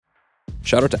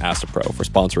Shout out to Astepro for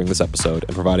sponsoring this episode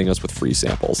and providing us with free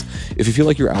samples. If you feel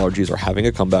like your allergies are having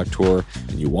a comeback tour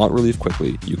and you want relief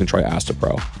quickly, you can try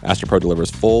Astepro. Astepro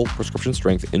delivers full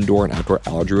prescription-strength indoor and outdoor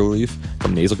allergy relief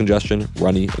from nasal congestion,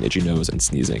 runny and itchy nose, and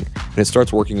sneezing. And it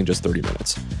starts working in just 30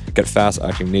 minutes. Get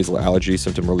fast-acting nasal allergy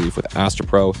symptom relief with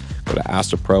Astepro. Go to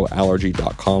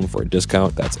asteproallergy.com for a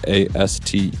discount. That's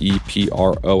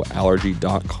ASTEPRO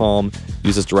allergy.com.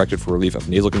 Use as directed for relief of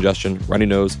nasal congestion, runny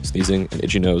nose, sneezing, and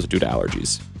itchy nose due to allergies.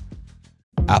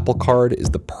 Apple Card is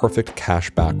the perfect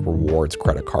cashback rewards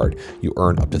credit card. You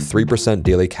earn up to 3%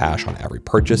 daily cash on every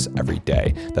purchase every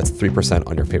day. That's 3%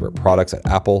 on your favorite products at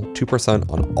Apple,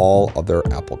 2% on all other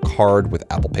Apple Card with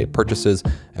Apple Pay purchases,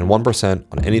 and 1%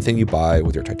 on anything you buy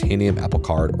with your titanium Apple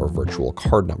Card or virtual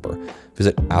card number.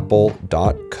 Visit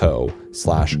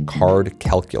apple.co/card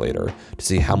calculator to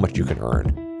see how much you can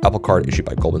earn. Apple Card issued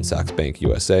by Goldman Sachs Bank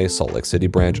USA, Salt Lake City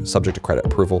branch, subject to credit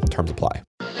approval. Terms apply.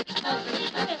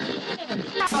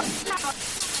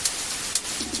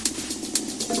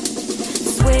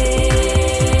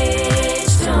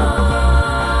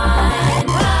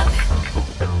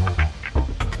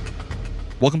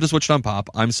 Welcome to Switched on Pop.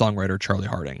 I'm songwriter Charlie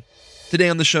Harding. Today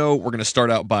on the show, we're going to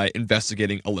start out by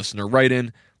investigating a listener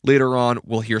write-in. Later on,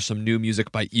 we'll hear some new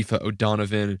music by Aoife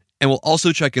O'Donovan, and we'll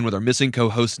also check in with our missing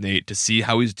co-host Nate to see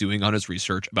how he's doing on his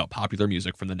research about popular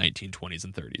music from the 1920s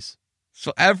and 30s.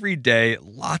 So every day,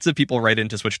 lots of people write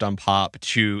into Switched on Pop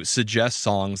to suggest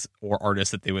songs or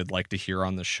artists that they would like to hear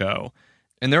on the show.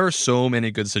 And there are so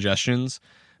many good suggestions,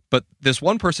 but this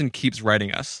one person keeps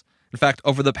writing us. In fact,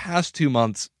 over the past 2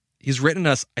 months, he's written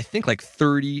us, I think, like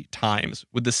 30 times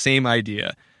with the same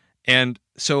idea. And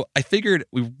so I figured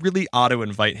we really ought to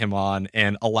invite him on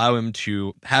and allow him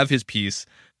to have his piece.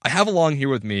 I have along here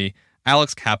with me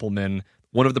Alex Kappelman,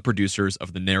 one of the producers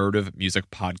of the narrative music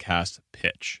podcast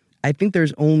Pitch. I think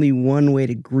there's only one way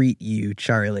to greet you,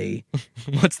 Charlie.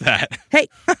 What's that? Hey!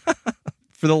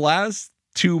 For the last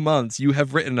 2 months, you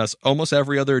have written us almost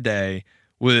every other day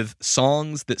with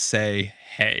songs that say,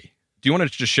 hey. Do you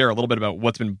want to just share a little bit about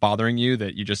what's been bothering you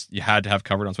that you had to have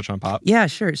covered on Switched on Pop? Yeah,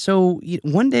 sure. So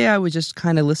one day I was just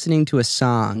kind of listening to a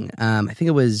song. I think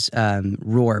it was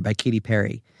Roar by Katy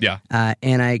Perry. Yeah.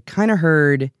 And I kind of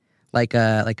heard like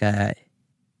a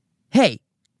hey,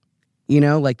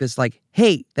 like this like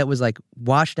hey that was like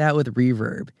washed out with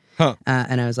reverb. Huh.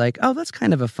 And I was like, oh, that's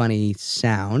kind of a funny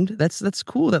sound. That's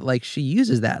cool that like she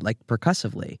uses that like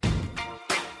percussively.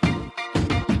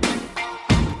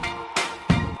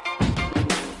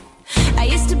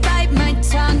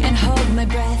 And hold my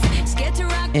breath, scared to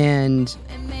rock. And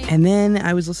then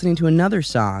I was listening to another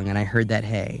song and I heard that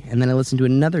hey. And then I listened to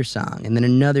another song and then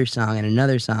another song and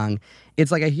another song.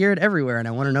 It's like I hear it everywhere and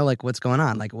I want to know like what's going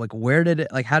on. Like where did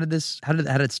it how did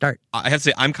it start? I have to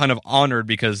say I'm kind of honored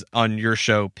because on your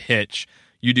show Pitch,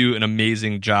 you do an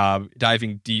amazing job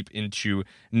diving deep into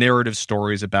narrative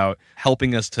stories about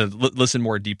helping us to listen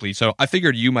more deeply. So I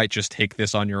figured you might just take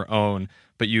this on your own,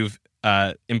 but you've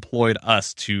employed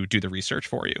us to do the research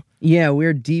for you. Yeah,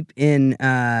 we're deep in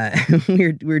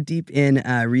we're deep in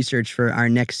research for our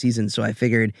next season, so I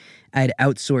figured I'd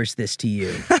outsource this to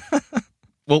you.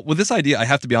 Well, with this idea, I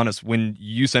have to be honest, when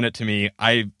you sent it to me,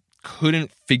 I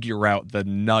couldn't figure out the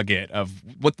nugget of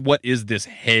what is this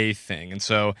hey thing. And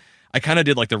so I kind of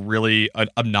did like the really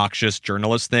obnoxious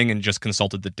journalist thing and just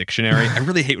consulted the dictionary. I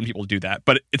really hate when people do that,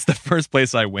 but it's the first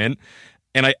place I went.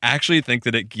 And I actually think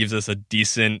that it gives us a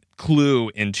decent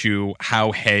clue into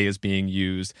how hey is being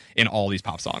used in all these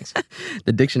pop songs.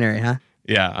 The dictionary, huh?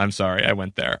 Yeah, I'm sorry. I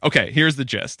went there. Okay, here's the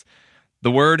gist.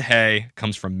 The word hey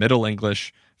comes from Middle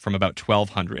English from about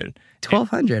 1200.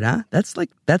 1200, huh? That's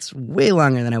way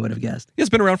longer than I would have guessed. It's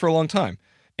been around for a long time.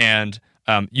 And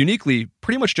uniquely,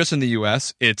 pretty much just in the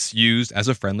US, it's used as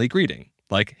a friendly greeting.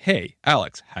 Like, hey,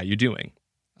 Alex, how you doing?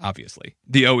 Obviously.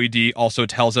 The OED also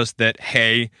tells us that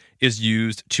hey is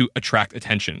used to attract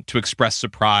attention, to express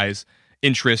surprise,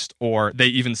 interest, or they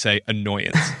even say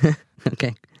annoyance.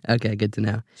 Okay, good to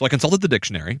know. So I consulted the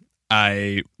dictionary,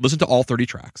 I listened to all 30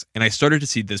 tracks, and I started to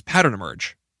see this pattern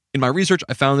emerge. In my research,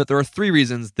 I found that there are 3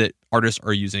 reasons that artists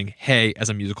are using hey as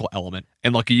a musical element.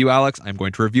 And lucky you, Alex, I'm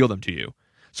going to reveal them to you.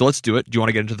 So let's do it. Do you want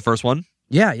to get into the first one?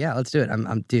 Yeah, let's do it.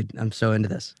 I'm so into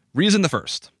this. Reason the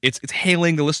first. It's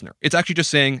hailing the listener. It's actually just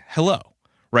saying hello,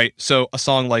 right? So a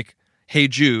song like Hey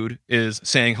Jude is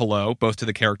saying hello, both to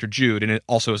the character Jude, and it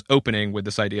also is opening with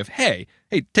this idea of, hey,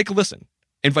 take a listen.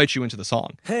 Invite you into the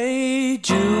song. Hey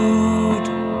Jude,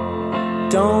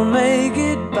 don't make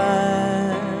it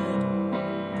bad.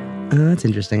 Oh, that's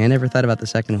interesting. I never thought about the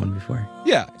second one before.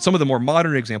 Yeah, some of the more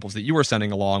modern examples that you were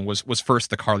sending along was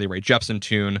first the Carly Rae Jepsen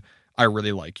tune, I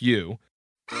Really Like You.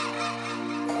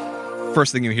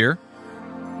 First thing you hear,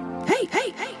 Hey,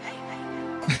 hey, hey,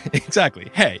 hey. exactly,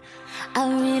 hey.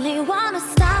 I really wanna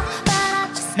stop, but I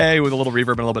just Hey with a little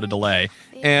reverb and a little bit of delay.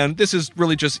 And this is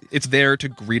really just, it's there to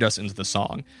greet us into the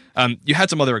song. You had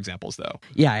some other examples, though.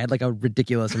 Yeah, I had like a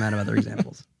ridiculous amount of other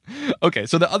examples. Okay,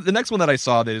 so the next one that I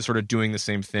saw that is sort of doing the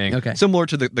same thing, Okay. similar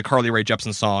to the Carly Rae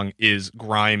Jepsen song, is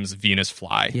Grimes' Venus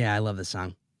Fly. Yeah, I love this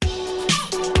song.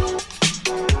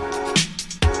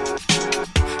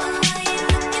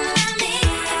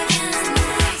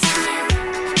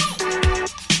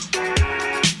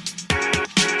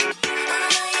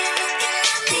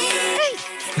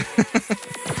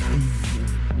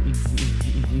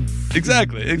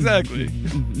 Exactly.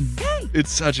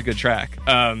 It's such a good track.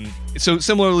 So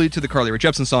similarly to the Carly Rae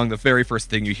Jepsen song, the very first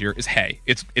thing you hear is hey.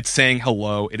 It's saying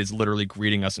hello. It is literally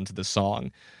greeting us into the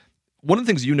song. One of the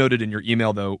things you noted in your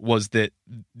email, though, was that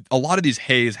a lot of these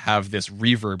heys have this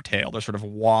reverb tail. They're sort of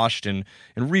washed in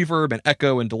reverb and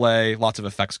echo and delay, lots of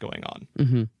effects going on.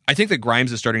 Mm-hmm. I think that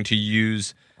Grimes is starting to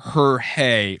use her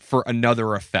hey for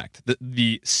another effect.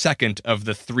 The second of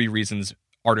the three reasons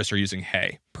artists are using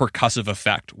hey, percussive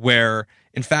effect, where,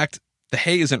 in fact, the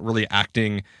hey isn't really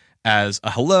acting as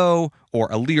a hello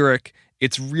or a lyric.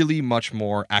 It's really much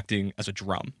more acting as a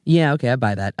drum. Yeah, okay, I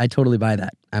buy that. I totally buy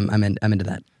that. I'm into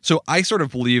that. So I sort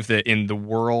of believe that in the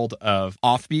world of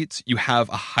offbeats, you have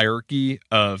a hierarchy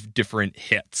of different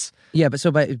hits. Yeah, but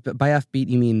so by offbeat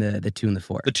you mean the 2 and the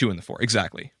 4. The 2 and the 4,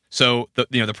 exactly. So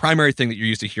the primary thing that you're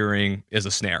used to hearing is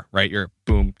a snare, right? You're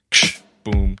boom, ksh,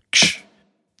 boom, ksh.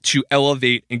 To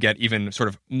elevate and get even sort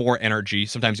of more energy,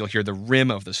 sometimes you'll hear the rim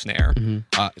of the snare,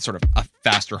 sort of a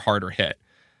faster, harder hit.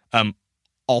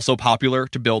 Also popular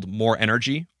to build more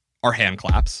energy are hand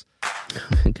claps.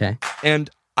 Okay.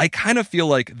 And I kind of feel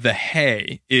like the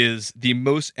hey is the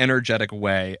most energetic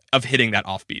way of hitting that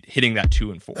offbeat, hitting that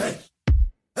 2 and 4.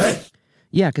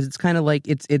 Yeah, because it's kind of like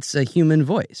it's a human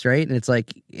voice, right? And it's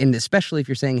like, and especially if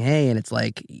you're saying hey, and it's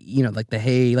like, like the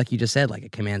hey, like you just said, like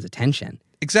it commands attention.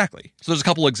 Exactly. So there's a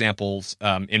couple examples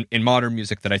in modern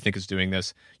music that I think is doing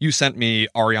this. You sent me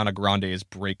Ariana Grande's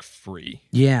Break Free.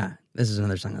 Yeah, this is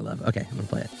another song I love. Okay, I'm gonna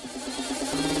play it.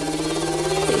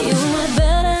 you were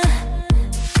better,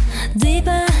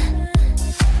 deeper.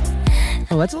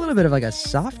 Oh, that's a little bit of like a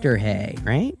softer hey,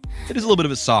 right? It is a little bit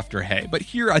of a softer hey, but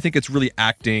here I think it's really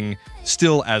acting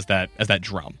still as that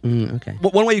drum. Okay.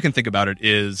 One way you can think about it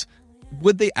is,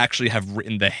 would they actually have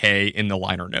written the hey in the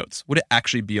liner notes? Would it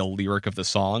actually be a lyric of the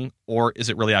song, or is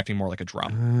it really acting more like a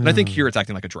drum? And I think here it's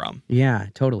acting like a drum. Yeah,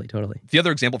 totally. The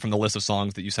other example from the list of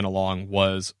songs that you sent along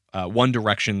was One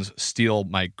Direction's Steal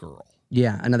My Girl.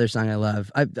 Yeah, another song I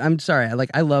love. I'm sorry,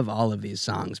 I love all of these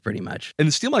songs pretty much.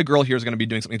 And Steal My Girl here is going to be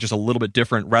doing something just a little bit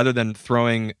different. Rather than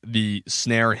throwing the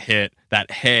snare hit,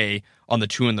 that hey, on the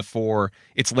 2 and the 4,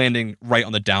 it's landing right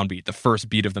on the downbeat, the first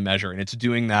beat of the measure. And it's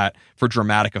doing that for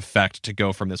dramatic effect to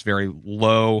go from this very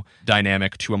low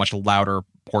dynamic to a much louder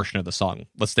portion of the song.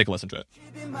 Let's take a listen to it.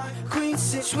 Queen,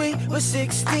 since we were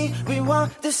 16, we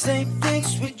want the same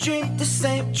things, we dream the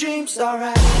same dreams,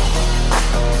 alright.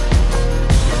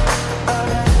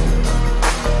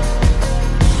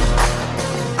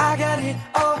 I got it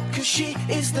all, cause she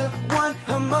is the one.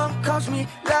 Her mom calls me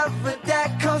love, but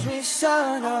dad calls me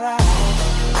son, alright.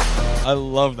 I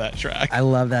love that track. I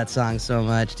love that song so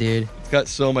much, dude. It's got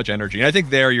so much energy. And I think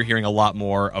there you're hearing a lot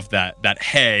more of that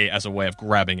hey as a way of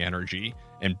grabbing energy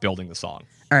and building the song.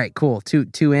 All right, cool.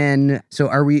 Two in. So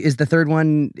is the third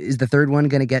one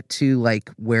going to get to like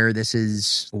where this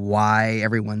is why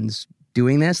everyone's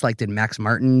doing this? Like, did Max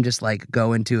Martin just like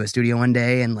go into a studio one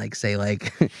day and like say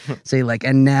like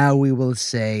and now we will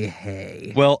say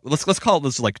hey? Well, let's call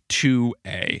this like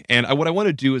 2A. And what I want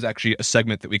to do is actually a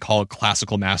segment that we call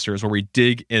Classical Masters, where we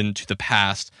dig into the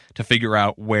past to figure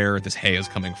out where this hey is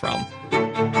coming from.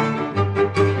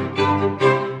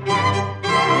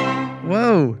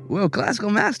 Whoa, Classical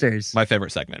Masters. My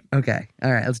favorite segment. Okay,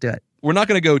 all right, let's do it. We're not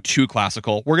going to go too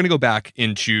classical. We're going to go back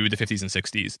into the 50s and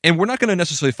 60s. And we're not going to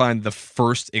necessarily find the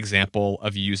first example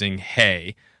of using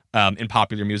hey in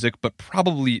popular music, but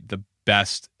probably the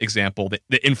best example that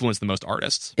influenced the most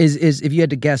artists. Is if you had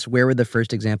to guess, where would the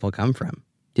first example come from?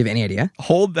 Do you have any idea?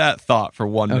 Hold that thought for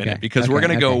 1 minute, because we're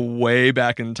going to go way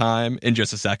back in time in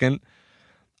just a second.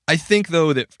 I think,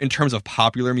 though, that in terms of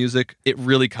popular music, it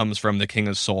really comes from the King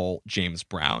of Soul, James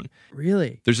Brown.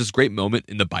 Really? There's this great moment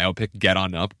in the biopic Get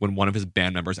On Up when one of his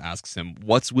band members asks him,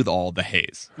 "What's with all the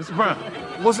haze?" Mr. Brown,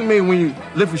 what's it mean when you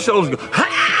lift your shoulders and go,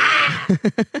 ha!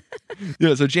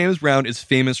 So James Brown is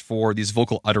famous for these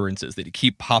vocal utterances that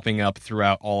keep popping up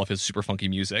throughout all of his super funky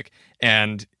music.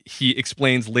 And he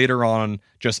explains later on,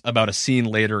 just about a scene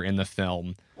later in the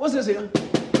film, What's this here?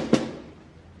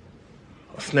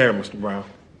 A snare, Mr. Brown.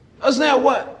 A snare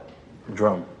what?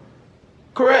 Drum.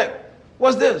 Correct.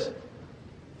 What's this?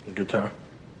 A guitar.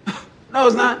 No,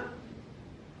 it's not.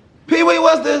 Pee-wee,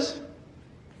 what's this?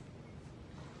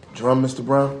 Drum, Mr.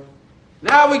 Brown.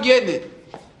 Now we getting it.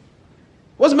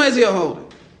 What's Maceo holding?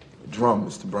 Drum,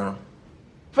 Mr. Brown.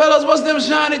 Fellas, what's them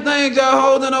shiny things y'all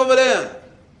holding over there?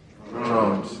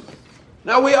 Drums.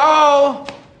 Now we all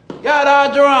got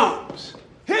our drums.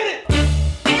 Hit it!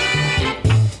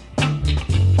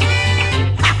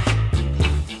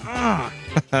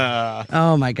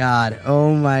 Oh my god.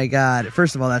 Oh my god.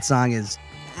 First of all, that song is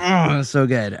so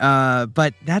good.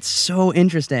 But that's so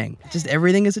interesting. Just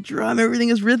everything is a drum, everything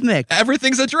is rhythmic.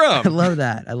 Everything's a drum. I love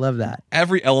that. I love that.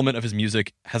 Every element of his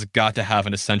music has got to have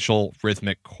an essential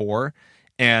rhythmic core.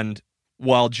 And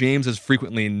while James is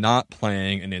frequently not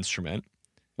playing an instrument,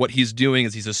 what he's doing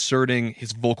is he's asserting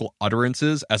his vocal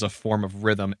utterances as a form of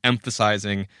rhythm,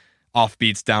 emphasizing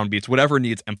offbeats, downbeats, whatever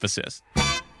needs emphasis.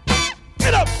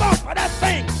 Get up off of that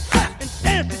thing and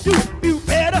dance to you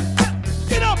better.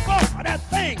 Get up off of that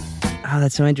thing. Oh,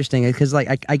 that's so interesting. Because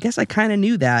like I guess I kind of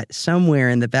knew that somewhere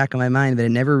in the back of my mind, but it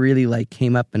never really like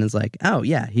came up and it's like, oh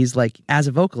yeah, he's like, as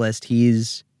a vocalist,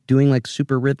 he's doing like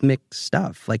super rhythmic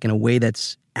stuff, like in a way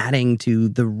that's adding to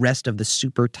the rest of the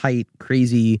super tight,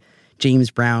 crazy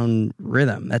James Brown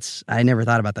rhythm. I never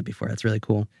thought about that before. That's really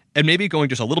cool. And maybe going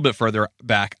just a little bit further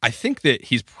back, I think that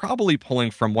he's probably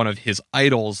pulling from one of his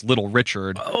idols, Little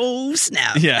Richard. Oh,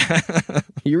 snap. Yeah.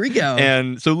 Here we go.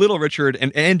 And so Little Richard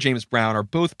and James Brown are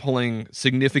both pulling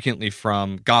significantly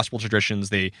from gospel traditions.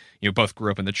 They, both grew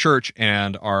up in the church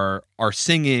and are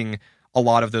singing a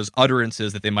lot of those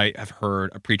utterances that they might have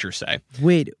heard a preacher say.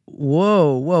 Wait,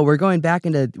 whoa. We're going back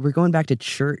to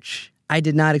church. I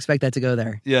did not expect that to go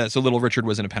there. Yeah, so Little Richard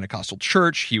was in a Pentecostal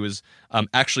church. He was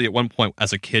actually at one point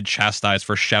as a kid chastised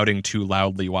for shouting too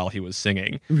loudly while he was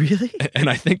singing. Really? And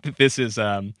I think that this is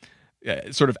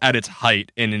sort of at its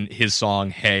height in his song,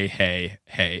 Hey, Hey,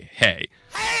 Hey, Hey.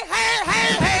 Hey, hey,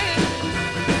 hey, hey.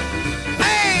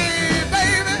 Hey,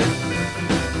 baby.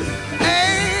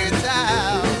 Hey,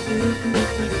 child.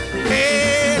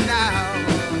 Hey, now.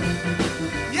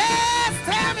 Yes,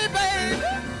 tell me, baby.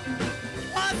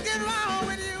 What's getting wrong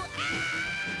with you?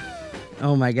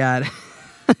 Oh my God.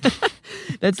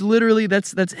 That's literally,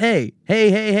 that's hey,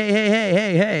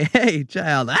 hey,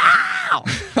 child. Ow!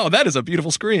 Oh, that is a beautiful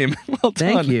scream. Well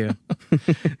done. Thank you.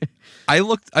 I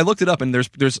looked it up and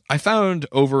I found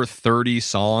over 30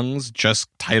 songs just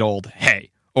titled Hey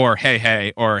or Hey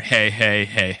Hey or Hey Hey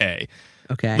Hey Hey.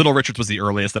 Okay. Little Richard's was the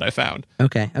earliest that I found.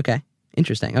 Okay.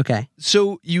 Interesting. Okay.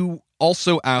 So you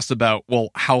also asked about, well,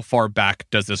 how far back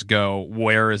does this go?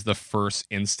 Where is the first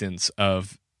instance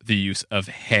of the use of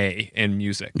hey in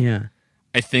music? Yeah.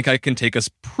 I think I can take us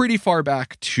pretty far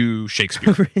back to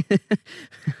Shakespeare.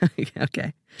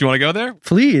 Okay. Do you want to go there?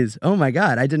 Please. Oh my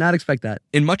God. I did not expect that.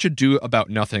 In Much Ado About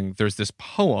Nothing, there's this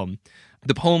poem.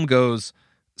 The poem goes,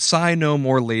 sigh no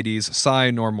more, ladies,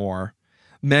 sigh nor more.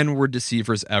 Men were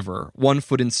deceivers ever, one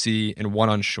foot in sea and one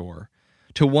on shore.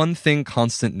 To one thing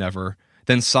constant never,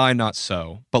 then sigh not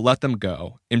so, but let them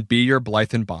go, and be your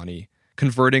blithe and bonny,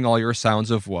 converting all your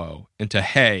sounds of woe into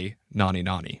hey, nonny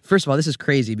nonny. First of all, this is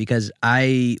crazy because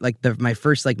I my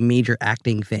first major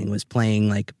acting thing was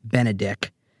playing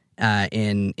Benedict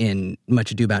in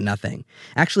Much Ado About Nothing.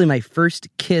 Actually, my first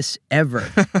kiss ever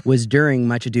was during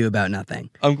Much Ado About Nothing.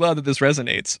 I'm glad that this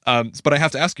resonates. But I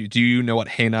have to ask you, do you know what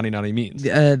hey, nonny nonny means?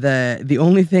 The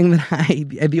only thing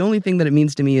that it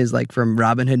means to me is from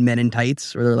Robin Hood Men in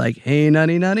Tights, where they're like, hey,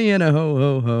 nonny nonny and a ho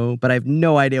ho ho. But I have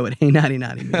no idea what hey, nonny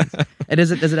nonny means. And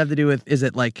does it have to do with, is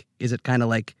it kind of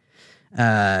like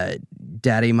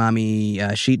daddy mommy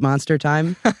sheet monster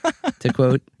time, to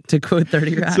quote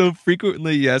 30 Rock? So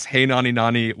frequently, yes, hey nonny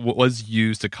nonny was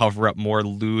used to cover up more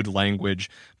lewd language,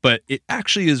 but it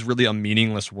actually is really a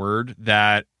meaningless word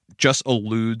that just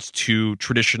alludes to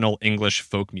traditional English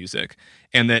folk music.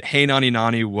 And that hey nonny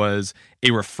nonny was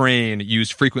a refrain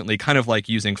used frequently, kind of like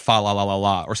using fa la la la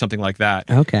la or something like that.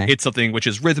 Okay. It's something which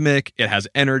is rhythmic, it has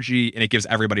energy, and it gives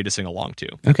everybody to sing along to.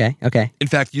 Okay. In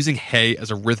fact, using hey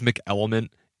as a rhythmic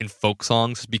element in folk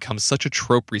songs has become such a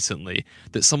trope recently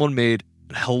that someone made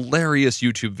a hilarious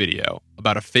YouTube video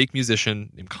about a fake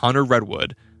musician named Connor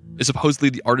Redwood is supposedly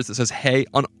the artist that says hey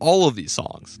on all of these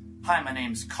songs. Hi, my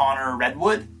name's Connor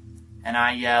Redwood, and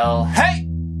I yell hey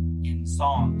in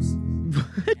songs.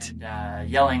 What? And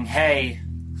yelling hey,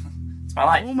 it's my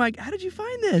life. Oh my, how did you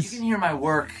find this? You can hear my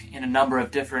work in a number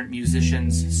of different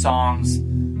musicians' songs.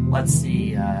 Let's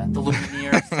see, the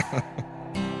Lumineers.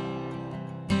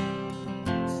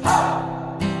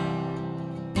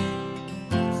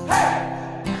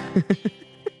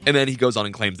 And then he goes on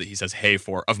and claims that he says hey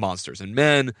for Of Monsters and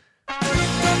Men.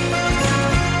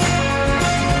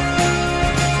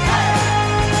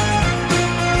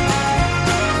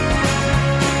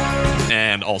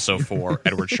 And also for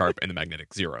Edward Sharpe and the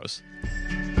Magnetic Zeros.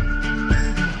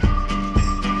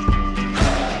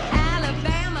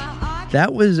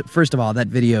 That was, first of all, that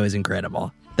video is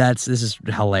incredible. This is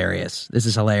hilarious. This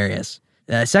is hilarious.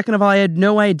 Second of all, I had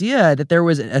no idea that there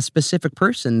was a specific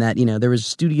person that, there was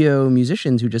studio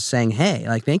musicians who just sang, hey,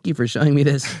 like, thank you for showing me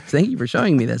this. Thank you for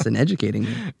showing me this and educating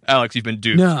me. Alex, you've been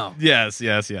duped. No. Yes.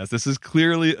 This is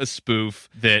clearly a spoof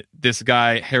that this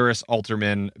guy, Harris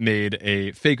Alterman, made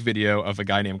a fake video of a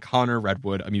guy named Connor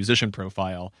Redwood, a musician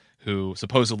profile, who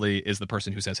supposedly is the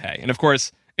person who says hey. And of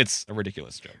course, it's a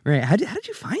ridiculous joke. Right. How did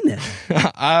you find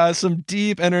this? Some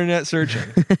deep internet searching.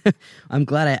 I'm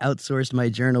glad I outsourced my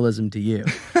journalism to you.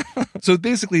 So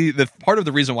basically, the part of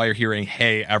the reason why you're hearing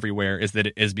hey everywhere is that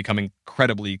it is becoming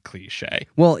incredibly cliche.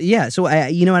 Well, yeah. So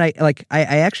I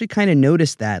actually kind of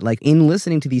noticed that, like, in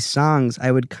listening to these songs,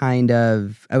 I would kind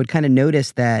of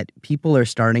notice that people are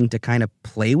starting to kind of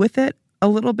play with it a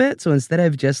little bit. So instead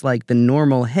of just like the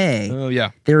normal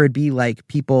hey, there would be like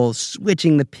people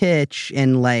switching the pitch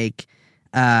and like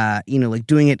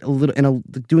doing it a little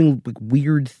doing like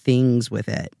weird things with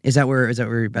it. Is that where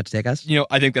you're about to take us?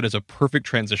 I think that is a perfect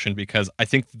transition, because I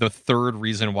think the third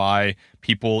reason why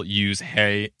people use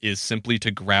hey is simply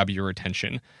to grab your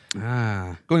attention.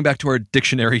 Going back to our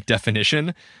dictionary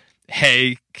definition,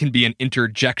 hey can be an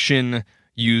interjection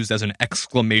used as an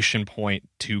exclamation point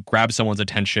to grab someone's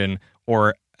attention,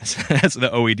 or, as the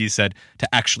OED said, to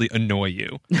actually annoy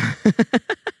you.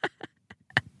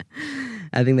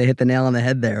 I think they hit the nail on the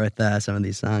head there with some of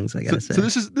these songs, I gotta say. So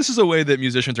this is a way that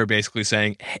musicians are basically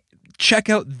saying, hey, check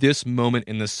out this moment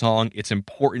in the song. It's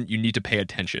important. You need to pay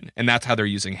attention. And that's how they're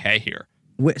using hey here.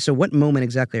 So what moment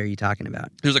exactly are you talking about?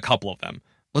 There's a couple of them.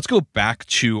 Let's go back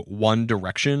to One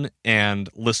Direction and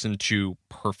listen to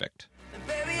Perfect.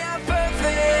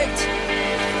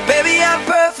 Baby, I'm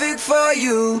perfect for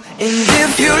you. And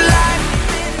if you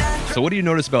like. So what do you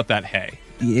notice about that hey?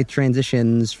 It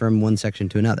transitions from one section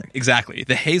to another. Exactly.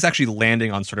 The hey is actually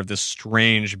landing on sort of this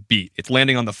strange beat. It's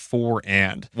landing on the 4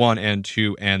 and 1 and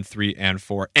 2 and 3 and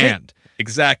 4 and.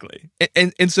 Exactly.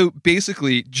 And so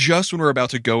basically, just when we're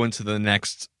about to go into the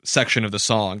next section of the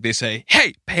song, they say,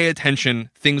 hey, pay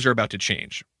attention. Things are about to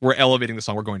change. We're elevating the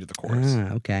song. We're going to the chorus.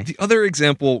 Okay. The other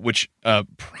example, which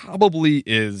probably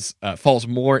falls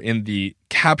more in the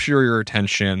capture your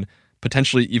attention,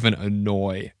 potentially even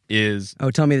annoy, is...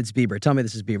 Oh, tell me it's Bieber. Tell me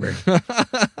this is Bieber.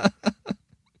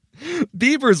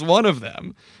 Bieber's one of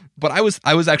them. But I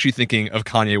was actually thinking of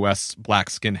Kanye West's Black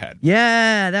Skinhead.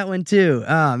 Yeah, that one too.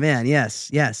 Oh, man,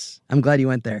 yes. I'm glad you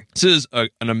went there. This is an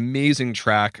amazing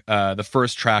track, the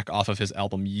first track off of his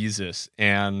album Yeezus.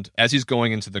 And as he's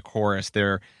going into the chorus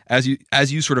there, as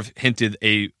you sort of hinted,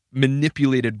 a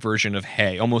manipulated version of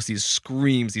hey, almost these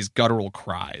screams, these guttural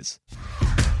cries.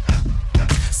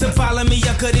 So follow me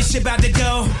up, cause this shit about to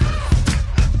go.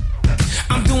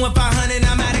 I'm doing 500,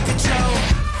 I'm out of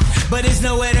control. But there's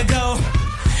nowhere to go.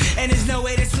 And there's no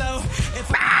way to slow.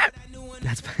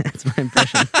 That's my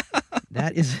impression.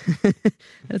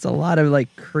 That's a lot of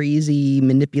like crazy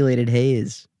manipulated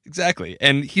haze. Exactly.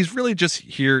 And he's really just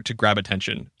here to grab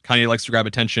attention. Kanye likes to grab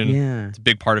attention. Yeah. It's a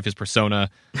big part of his persona.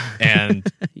 And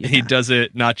he does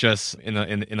it not just in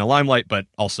the limelight, but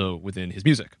also within his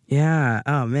music. Yeah.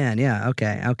 Oh man. Yeah.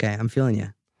 Okay. I'm feeling you.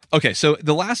 Okay, so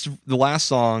the last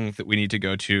song that we need to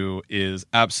go to is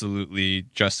absolutely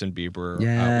Justin Bieber.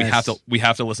 Yes. We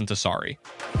have to listen to Sorry.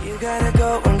 You gotta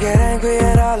go and get angry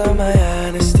at all of my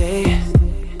honesty.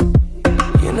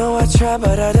 You know I try,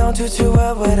 but I don't do too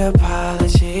well with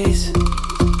apologies.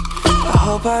 I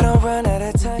hope I don't run out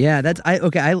of time. Yeah,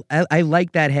 I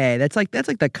like that hey. That's like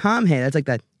the calm hey. That's like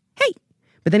that hey.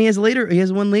 But then he has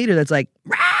one later that's like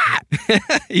rah!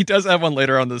 He does have one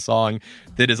later on the song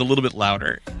that is a little bit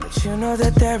louder. But you know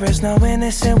that there is no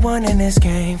innocent one in this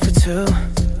game for two.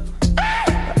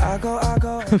 I go.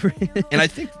 And I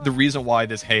think the reason why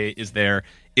this hey is there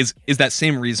is that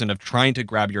same reason of trying to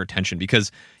grab your attention,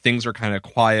 because things are kind of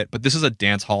quiet, but this is a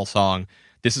dance hall song.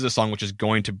 This is a song which is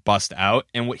going to bust out.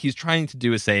 And what he's trying to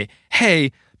do is say,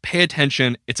 hey, pay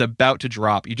attention. It's about to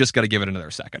drop. You just got to give it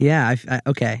another second. Yeah.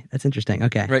 Okay. That's interesting.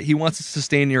 Okay. Right. He wants to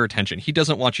sustain your attention. He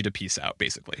doesn't want you to peace out,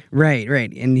 basically. Right.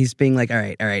 And he's being like, all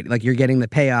right. Like you're getting the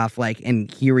payoff. Like,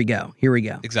 and here we go.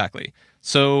 Exactly.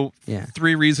 So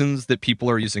 3 reasons that people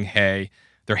are using hey.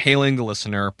 They're hailing the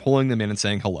listener, pulling them in and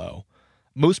saying hello.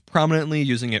 Most prominently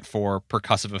using it for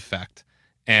percussive effect.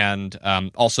 and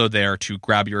also there to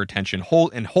grab your attention,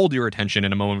 hold your attention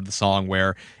in a moment of the song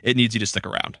where it needs you to stick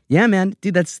around. Yeah, man,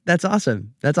 dude, that's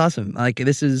awesome. That's awesome. Like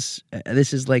this is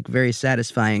like very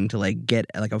satisfying to like get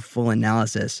like a full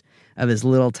analysis of this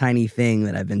little tiny thing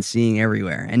that I've been seeing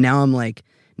everywhere. And now I'm like,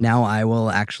 now I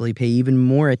will actually pay even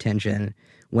more attention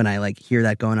when I like hear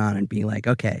that going on and be like,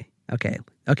 okay,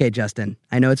 Justin,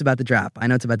 I know it's about to drop.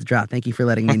 Thank you for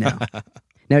letting me know.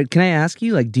 Now, can I ask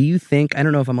you, like, do you think, I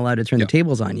don't know if I'm allowed to turn the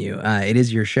tables on you. It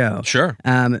is your show. Sure.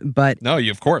 But no,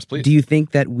 of course, please. Do you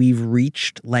think that we've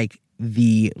reached like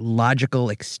the logical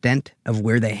extent of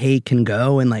where the Hey can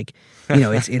go? And like, you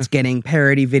know, it's getting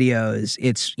parody videos.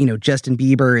 It's, you know, Justin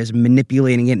Bieber is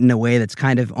manipulating it in a way that's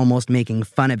kind of almost making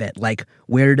fun of it. Like,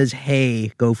 where does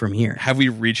Hey go from here? Have we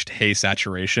reached Hey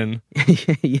saturation?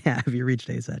 Yeah, have you reached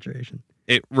Hey saturation?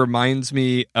 It reminds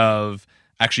me of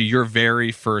actually your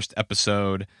very first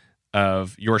episode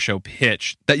of your show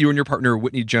Pitch that you and your partner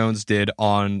Whitney Jones did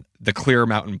on the Clear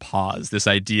Mountain pause. This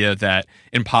idea that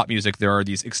in pop music there are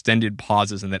these extended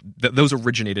pauses and that those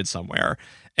originated somewhere.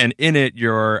 And in it,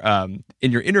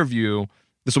 in your interview,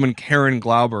 this woman Karen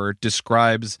Glauber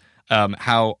describes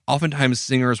how oftentimes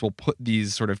singers will put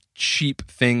these sort of cheap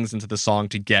things into the song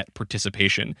to get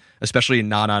participation, especially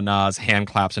na-na-nas, hand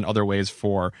claps, and other ways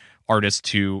for artists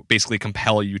to basically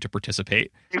compel you to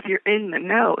participate. If you're in the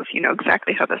know, if you know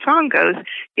exactly how the song goes,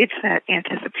 it's that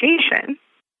anticipation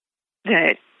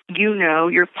that you know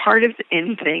you're part of the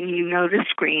in thing, you know to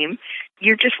scream,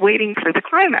 you're just waiting for the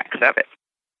climax of it.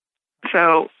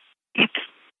 So it's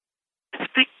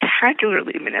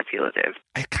spectacularly manipulative.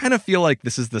 I kind of feel like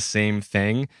this is the same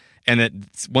thing, and that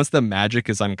once the magic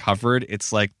is uncovered,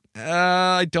 it's like,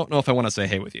 I don't know if I want to say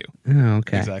Hey with you. Oh,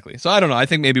 okay. Exactly. So I don't know. I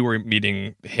think maybe we're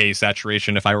meeting Hey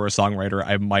saturation. If I were a songwriter,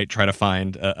 I might try to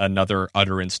find another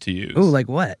utterance to use. Oh, like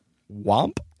what?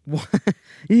 Womp?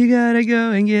 You gotta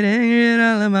go and get angry at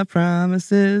all of my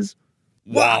promises.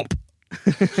 Womp.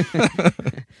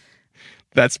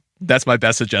 That's my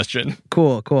best suggestion.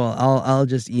 Cool. I'll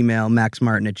just email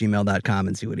maxmartin@gmail.com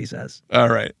and see what he says. All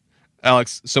right.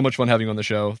 Alex, so much fun having you on the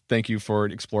show. Thank you for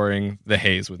exploring the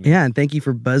Hays with me. Yeah, and thank you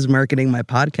for buzz marketing my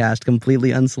podcast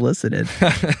completely unsolicited.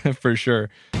 For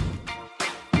sure.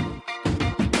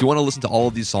 If you want to listen to all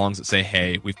of these songs that say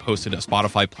Hey, we've posted a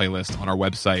Spotify playlist on our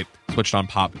website,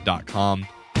 switchedonpop.com.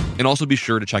 And also be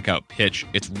sure to check out Pitch.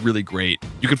 It's really great.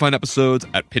 You can find episodes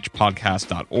at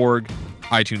pitchpodcast.org,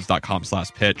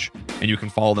 itunes.com/pitch, and you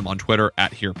can follow them on Twitter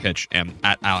at HearPitch and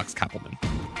at Alex Kappelman.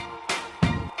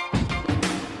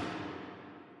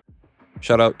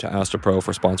 Shout out to Astapro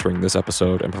for sponsoring this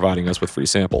episode and providing us with free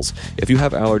samples. If you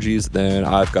have allergies, then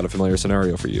I've got a familiar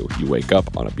scenario for you. You wake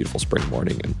up on a beautiful spring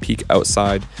morning and peek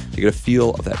outside to get a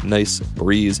feel of that nice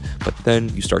breeze, but then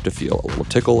you start to feel a little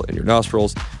tickle in your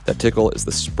nostrils. That tickle is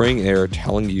the spring air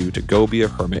telling you to go be a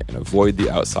hermit and avoid the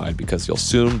outside because you'll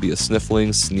soon be a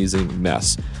sniffling, sneezing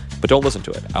mess. But don't listen to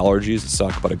it. Allergies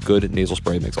suck, but a good nasal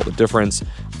spray makes all the difference.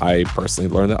 I personally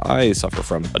learned that I suffer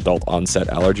from adult onset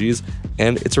allergies,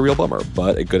 and it's a real bummer,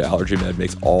 but a good allergy med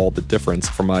makes all the difference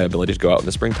for my ability to go out in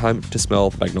the springtime to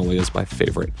smell magnolias, my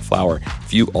favorite flower.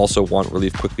 If you also want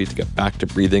relief quickly to get back to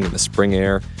breathing in the spring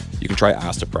air, you can try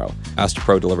Astapro.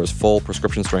 Astapro delivers full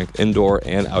prescription strength indoor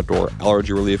and outdoor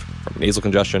allergy relief from nasal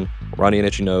congestion, runny and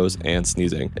itchy nose, and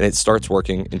sneezing, and it starts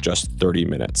working in just 30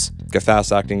 minutes. Get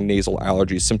fast-acting nasal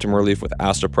allergy symptom relief with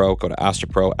Astapro. Go to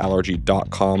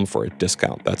astaproallergy.com for a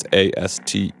discount. That's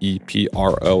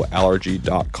ASTEPRO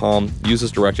allergy.com. Use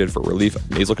as directed for relief of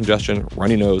nasal congestion,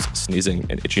 runny nose, sneezing,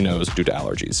 and itchy nose due to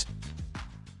allergies.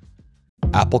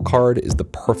 Apple Card is the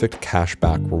perfect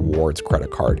cashback rewards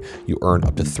credit card. You earn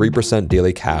up to 3%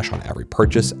 daily cash on every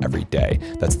purchase every day.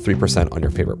 That's 3% on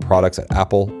your favorite products at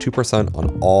Apple, 2%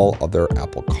 on all other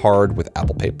Apple Card with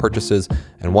Apple Pay purchases,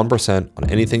 and 1% on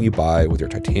anything you buy with your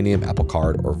titanium Apple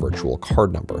Card or virtual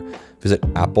card number. Visit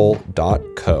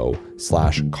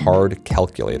apple.co/card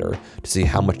calculator to see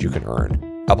how much you can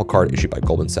earn. Apple Card issued by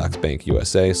Goldman Sachs Bank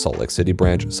USA, Salt Lake City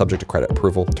branch, subject to credit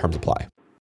approval. Terms apply.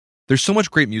 There's so much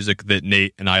great music that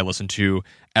Nate and I listen to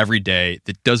every day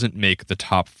that doesn't make the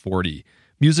top 40.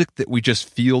 Music that we just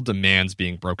feel demands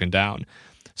being broken down.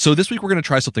 So this week we're going to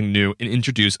try something new and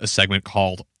introduce a segment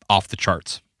called Off the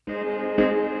Charts.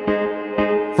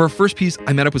 For our first piece,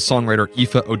 I met up with songwriter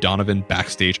Aoife O'Donovan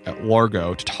backstage at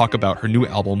Largo to talk about her new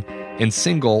album and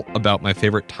single about my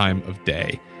favorite time of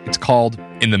day. It's called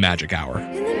In the Magic Hour.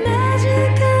 In the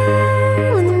magic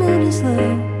hour, when the moon is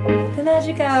low. The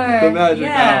magic hour. The magic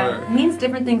hour. It means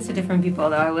different things to different people,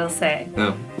 though, I will say.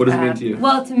 Oh, what does it mean to you?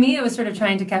 Well, to me, it was sort of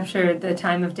trying to capture the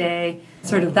time of day,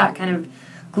 sort of that kind of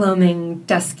gloaming,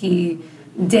 dusky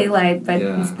daylight, but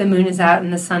the moon is out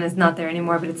and the sun is not there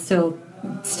anymore, but it's still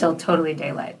totally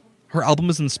daylight. Her album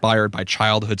is inspired by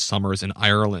childhood summers in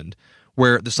Ireland,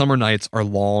 where the summer nights are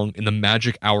long and the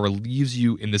magic hour leaves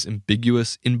you in this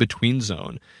ambiguous in-between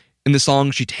zone. In the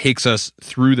song, she takes us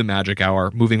through the magic hour,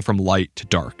 moving from light to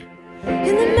dark.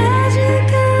 In the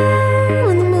magic hour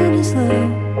when the moon is low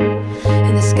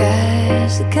and the sky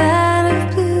is the kind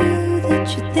of blue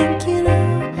that you think you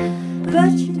know,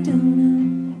 but you don't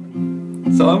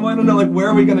know. So I want to know, like, where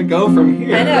are we going to go from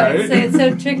here? I know, right? it's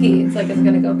so tricky. It's like, is it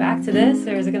going to go back to this,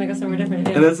 or is it going to go somewhere different?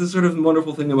 Yeah. And that's the sort of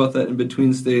wonderful thing about that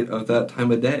in-between state of that time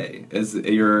of day, is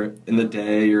you're in the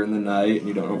day, you're in the night, and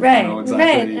you don't know exactly.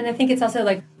 Right, and I think it's also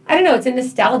like, I don't know, it's a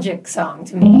nostalgic song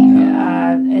to me,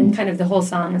 and kind of the whole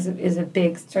song is a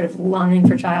big sort of longing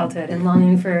for childhood and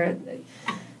longing for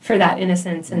that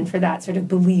innocence and for that sort of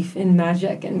belief in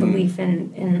magic and belief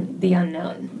in the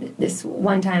unknown. This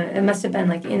one time, it must have been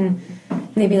like in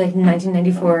maybe like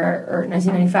 1994 or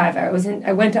 1995.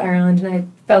 I went to Ireland and I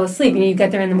fell asleep. You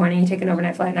get there in the morning, you take an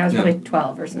overnight flight, and I was probably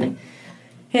 12 or something.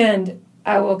 And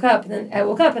I woke up and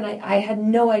I had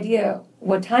no idea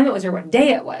what time it was or what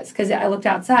day it was, because I looked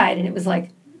outside and it was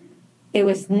like, it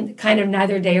was kind of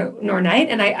neither day nor night,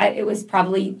 and it was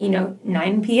probably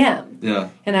 9 p.m. Yeah.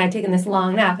 And I had taken this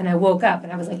long nap, and I woke up,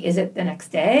 and I was like, "Is it the next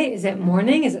day? Is it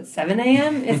morning? Is it 7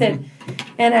 a.m.? Is it?"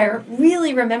 And I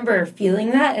really remember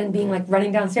feeling that and being like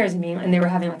running downstairs and they were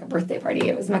having like a birthday party.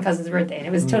 It was my cousin's birthday, and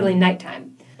it was totally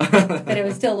nighttime, but it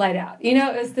was still light out. It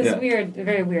was this weird,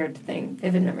 very weird thing.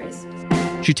 Vivid memories.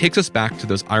 She takes us back to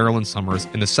those Ireland summers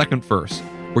in the second verse,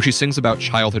 where she sings about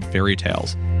childhood fairy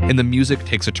tales, and the music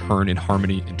takes a turn in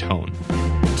harmony and tone.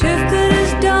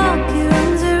 Turf-cutters donkey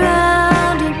runs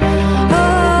around, and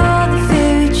all the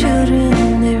fairy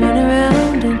children, they run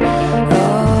around, and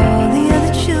all the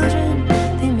other children,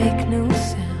 they make no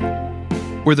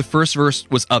sound. Where the first verse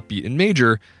was upbeat and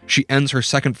major, she ends her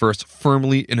second verse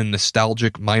firmly in a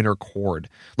nostalgic minor chord,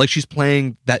 like she's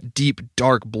playing that deep,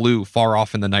 dark blue far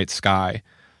off in the night sky.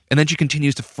 And then she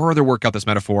continues to further work out this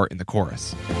metaphor in the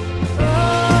chorus.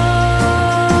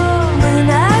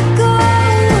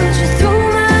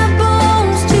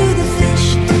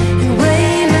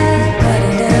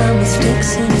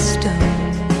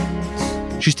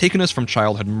 She's taken us from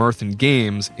childhood mirth and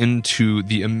games into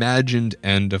the imagined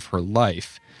end of her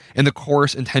life. And the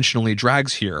chorus intentionally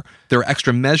drags here. There are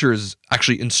extra measures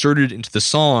actually inserted into the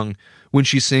song when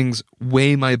she sings,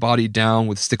 "Weigh my body down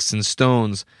with sticks and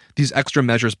stones." These extra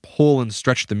measures pull and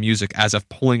stretch the music as if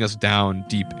pulling us down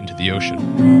deep into the ocean.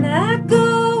 When I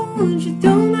go, won't you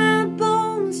throw my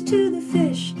bones to the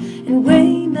fish and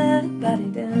weigh my body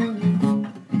down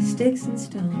with sticks and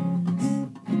stones?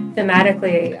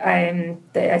 Thematically, I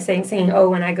singing, "Oh,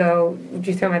 when I go, would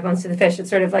you throw my bones to the fish?" It's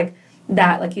sort of like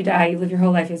that, like you die, you live your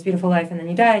whole life, you have this beautiful life, and then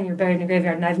you die and you're buried in a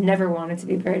graveyard. And I've never wanted to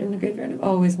be buried in a graveyard. I've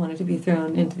always wanted to be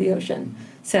thrown into the ocean.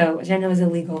 So, which I know is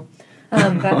illegal.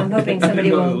 But I'm hoping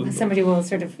somebody will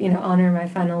sort of, honor my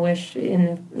final wish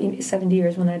in 70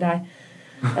 years when I die.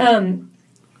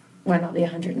 When I'll be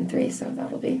 103, so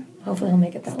that'll be, hopefully I'll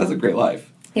make it that long. That's a great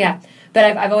life. Yeah, but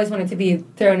I've always wanted to be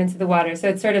thrown into the water. So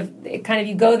it's sort of,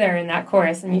 you go there in that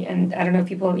chorus, and I don't know,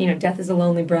 people, death is a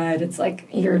lonely bride. It's like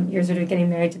you're sort of getting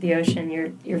married to the ocean.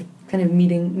 You're kind of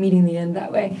meeting the end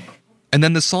that way. And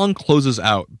then the song closes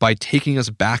out by taking us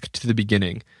back to the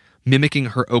beginning, mimicking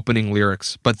her opening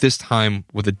lyrics, but this time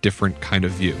with a different kind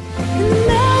of view.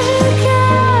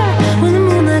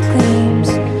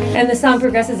 And the song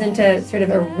progresses into sort of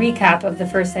a recap of the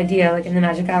first idea, like in the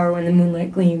magic hour when the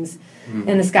moonlight gleams,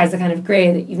 and the sky's the kind of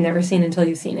gray that you've never seen until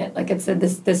you've seen it. Like it's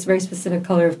this very specific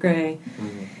color of gray.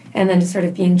 And then just sort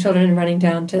of being children and running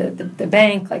down to the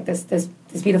bank, like this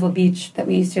beautiful beach that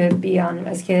we used to be on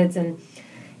as kids, and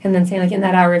then saying, like, in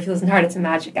that hour, if you listen hard, it's a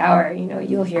magic hour.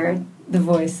 You'll hear the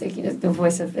voice, like, the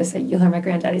voice of this. Like, you'll hear my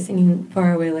granddaddy singing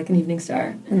 "Far Away Like an Evening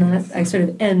Star," and then I sort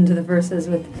of end the verses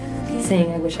with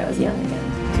saying, "I wish I was young again."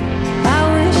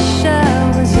 I wish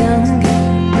I was young again.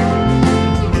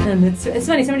 And it's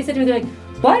funny. Somebody said to me, they're like,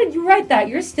 "Why did you write that?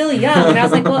 You're still young." And I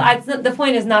was like, "Well, the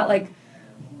point is not like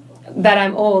that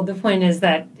I'm old. The point is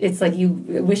that it's like you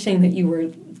wishing that you were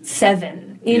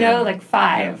 7, like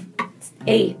 5,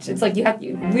 8. It's like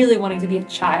you really wanting to be a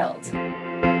child."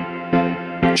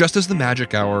 Just as the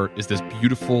magic hour is this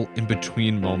beautiful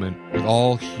in-between moment with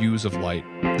all hues of light,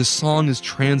 the song is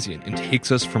transient and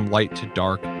takes us from light to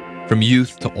dark, from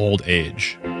youth to old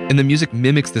age. And the music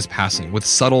mimics this passing with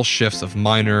subtle shifts of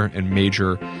minor and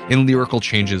major and lyrical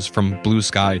changes from blue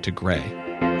sky to gray.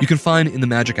 You can find In the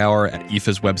Magic Hour at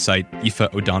Aoife's website,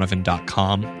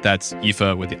 aoifeodonovan.com. That's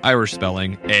Aoife with the Irish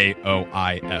spelling,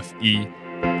 Aoife.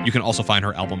 You can also find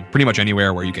her album pretty much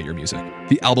anywhere where you get your music.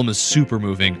 The album is super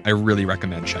moving. I really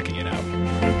recommend checking it out.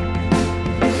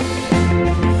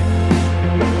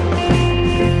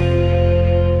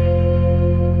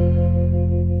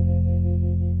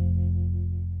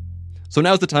 So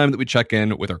now's the time that we check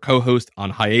in with our co-host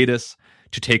on hiatus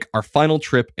to take our final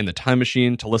trip in the time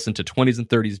machine to listen to 20s and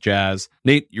 30s jazz.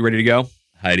 Nate, you ready to go?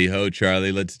 Heidi ho,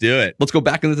 Charlie, let's do it. Let's go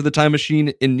back into the time machine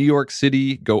in New York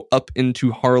City, go up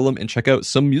into Harlem, and check out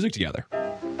some music together.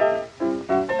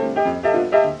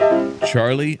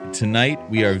 Charlie, tonight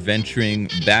we are venturing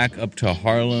back up to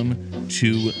Harlem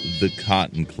to the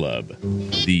Cotton Club,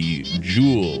 the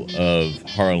jewel of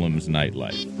Harlem's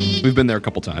nightlife. We've been there a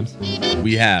couple times.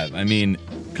 We have. I mean,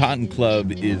 Cotton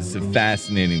Club is a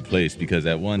fascinating place because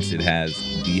at once it has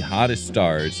the hottest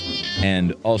stars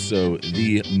and also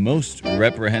the most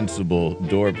reprehensible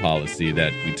door policy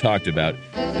that we talked about.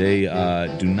 They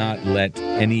do not let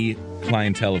any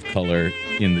clientele of color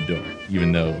in the door,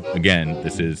 even though, again,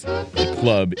 this is a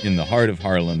club in the heart of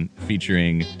Harlem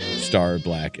featuring star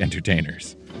black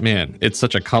entertainers. Man, it's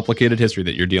such a complicated history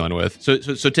that you're dealing with. So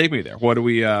take me there. What are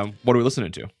we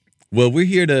listening to? Well, we're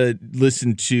here to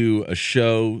listen to a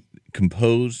show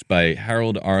composed by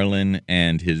Harold Arlen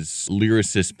and his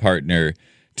lyricist partner,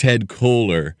 Ted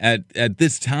Koehler. At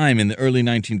this time, in the early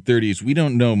 1930s, we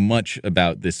don't know much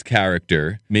about this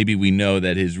character. Maybe we know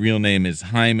that his real name is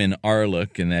Hyman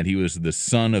Arluck and that he was the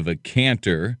son of a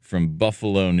cantor from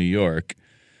Buffalo, New York.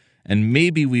 And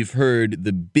maybe we've heard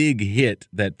the big hit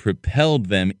that propelled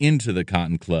them into the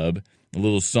Cotton Club, a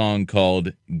little song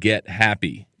called Get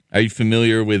Happy. Are you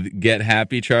familiar with Get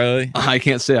Happy, Charlie? I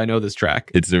can't say I know this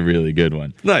track. It's a really good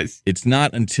one. Nice. It's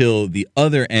not until the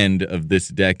other end of this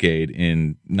decade,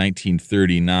 in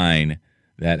 1939,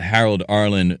 that Harold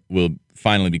Arlen will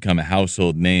finally become a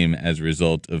household name as a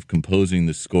result of composing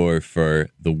the score for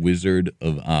The Wizard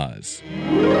of Oz.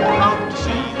 Come to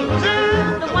see the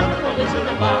wizard, the wonderful Wizard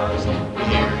of Oz.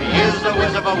 Here he is, the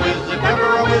whiz of a whiz, if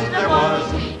ever a whiz there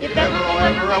was. If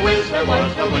ever a whiz there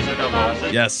was, the Wizard of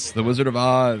Oz. Yes, The Wizard of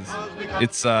Oz.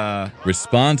 It's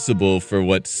responsible for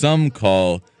what some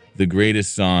call the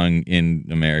greatest song in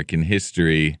American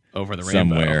history. Over the Rainbow.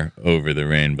 Somewhere over the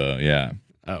rainbow, yeah.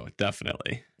 Oh,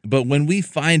 definitely. But when we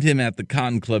find him at the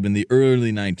Cotton Club in the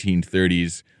early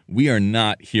 1930s, we are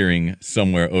not hearing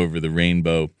Somewhere Over the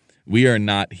Rainbow. We are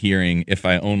not hearing If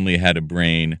I Only Had a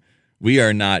Brain. We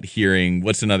are not hearing,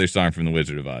 what's another song from The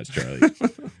Wizard of Oz, Charlie?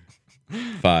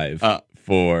 5,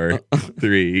 4,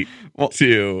 3,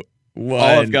 2, 1.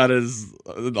 All I've got is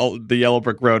the Yellow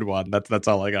Brick Road one. That's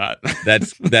all I got.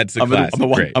 That's a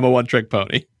classic. I'm a one-trick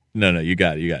pony. No, you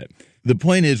got it. The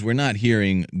point is, we're not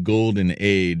hearing Golden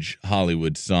Age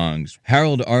Hollywood songs.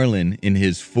 Harold Arlen, in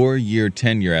his 4-year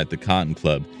tenure at the Cotton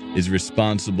Club, is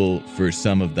responsible for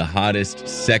some of the hottest,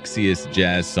 sexiest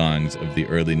jazz songs of the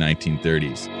early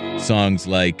 1930s. Songs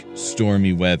like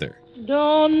Stormy Weather.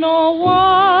 Don't know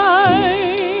why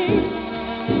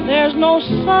there's no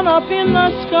sun up in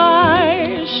the sky.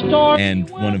 And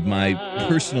one of my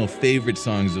personal favorite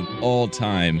songs of all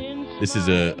time, this is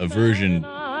a version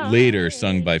later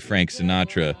sung by Frank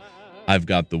Sinatra, I've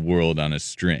Got the World on a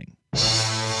String.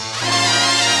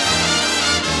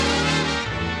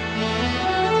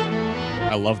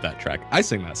 I love that track. I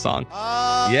sing that song.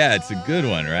 Yeah, it's a good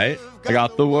one, right? I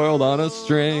got the world on a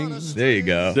string. There you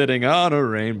go. Sitting on a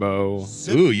rainbow.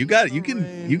 Ooh, you got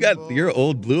your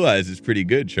old blue eyes is pretty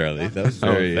good, Charlie. That was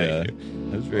very that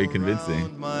was very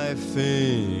convincing. My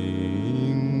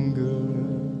finger.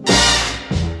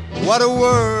 What a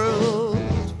world,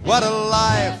 what a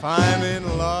life, I'm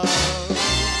in love.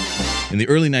 In the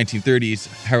early 1930s,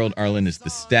 Harold Arlen is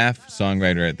the staff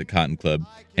songwriter at the Cotton Club,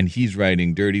 and he's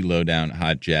writing dirty, low-down,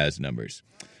 hot jazz numbers.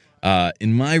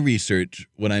 In my research,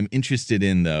 what I'm interested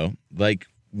in, though, like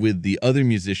with the other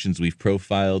musicians we've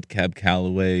profiled, Cab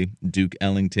Calloway, Duke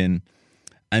Ellington,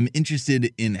 I'm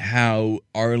interested in how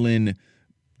Arlen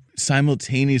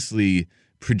simultaneously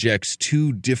projects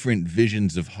two different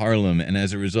visions of Harlem, and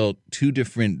as a result, two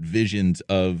different visions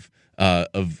of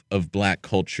black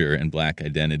culture and black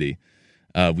identity.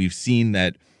 We've seen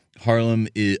that Harlem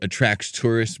attracts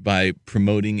tourists by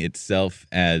promoting itself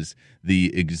as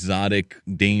the exotic,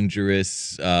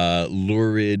 dangerous,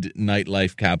 lurid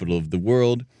nightlife capital of the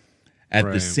world.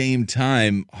 At the same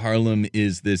time, Harlem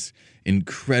is this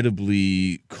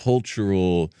incredibly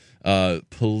cultural,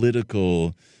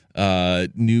 political,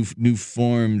 new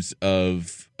forms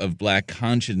of black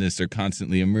consciousness are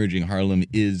constantly emerging. Harlem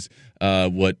is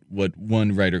what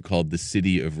one writer called the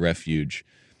city of refuge.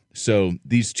 So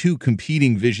these two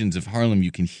competing visions of Harlem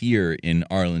you can hear in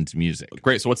Arlen's music.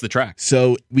 Great. So what's the track?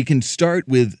 So we can start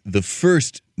with the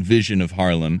first vision of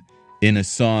Harlem in a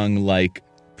song like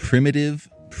Primitive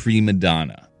Prima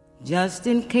Donna. Just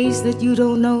in case that you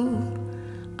don't know,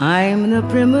 I'm the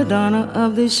prima donna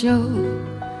of the show.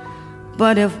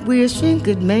 But if wishing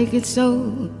could make it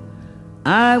so,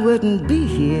 I wouldn't be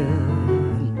here.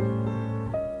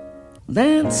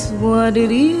 That's what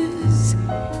it is.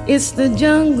 It's the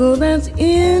jungle that's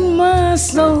in my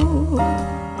soul.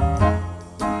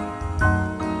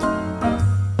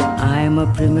 I'm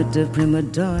a primitive prima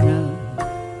donna.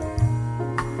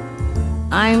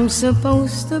 I'm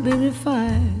supposed to be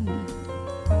refined.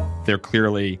 They're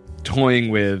clearly toying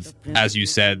with, as you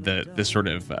said, the sort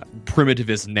of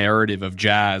primitivist narrative of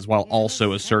jazz, while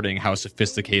also asserting how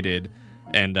sophisticated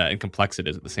and complex it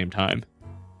is at the same time.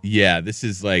 Yeah, this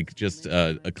is like just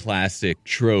a classic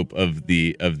trope of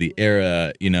the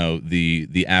era. You know,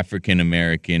 the African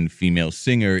American female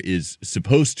singer is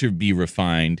supposed to be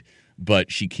refined,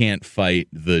 but she can't fight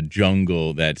the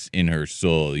jungle that's in her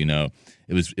soul. You know,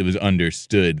 it was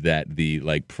understood that the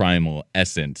like primal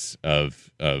essence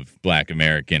of Black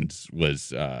Americans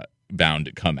was bound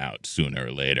to come out sooner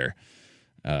or later.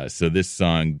 So this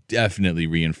song definitely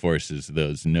reinforces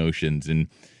those notions, and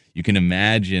you can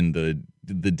imagine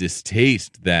the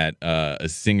distaste that a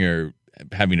singer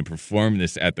having to perform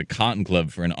this at the Cotton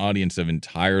Club for an audience of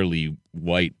entirely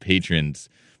white patrons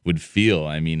would feel.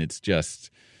 I mean, it's just,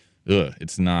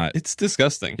 it's not. It's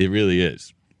disgusting. It really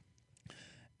is.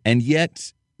 And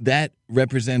yet, that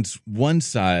represents one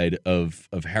side of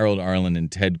Harold Arlen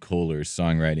and Ted Koehler's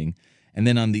songwriting. And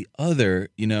then on the other,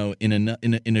 you know,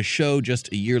 in a show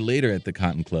just a year later at the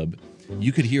Cotton Club,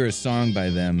 you could hear a song by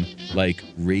them like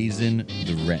Raisin'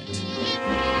 the Rent.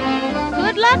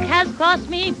 Good luck has crossed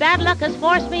me, bad luck has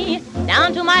forced me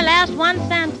down to my last 1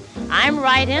 cent. I'm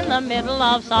right in the middle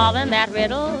of solving that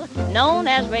riddle known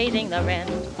as raising the rent.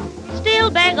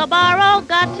 Still beg or borrow,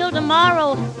 got till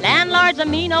tomorrow. Landlord's a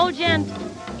mean old gent.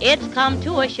 It's come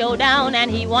to a showdown and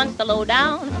he wants the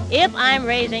lowdown if I'm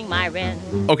raising my rent.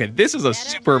 Okay, this is a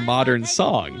super modern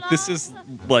song. This is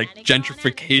like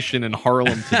gentrification in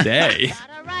Harlem today.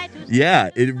 Yeah,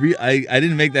 I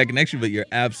didn't make that connection, but you're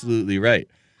absolutely right.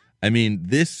 I mean,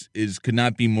 this could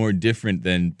not be more different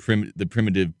than the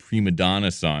primitive prima donna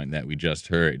song that we just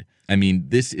heard. I mean,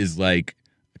 this is like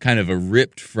kind of a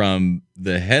ripped from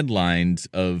the headlines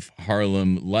of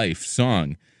Harlem Life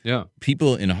song. Yeah.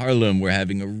 People in Harlem were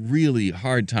having a really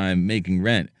hard time making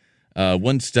rent.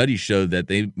 One study showed that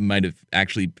they might have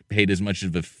actually paid as much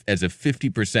as a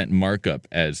 50% markup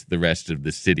as the rest of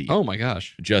the city. Oh, my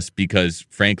gosh. Just because,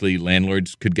 frankly,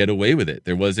 landlords could get away with it.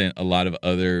 There wasn't a lot of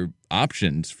other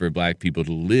options for Black people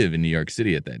to live in New York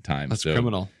City at that time. That's so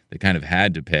criminal. They kind of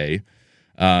had to pay.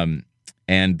 And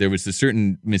there was a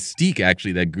certain mystique,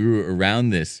 actually, that grew around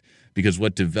this, because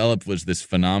what developed was this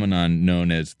phenomenon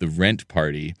known as the rent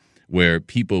party, where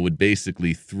people would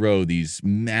basically throw these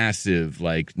massive,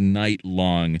 like,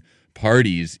 night-long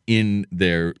parties in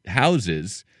their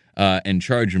houses and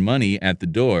charge money at the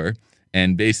door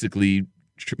and basically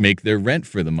make their rent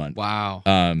for the month. Wow.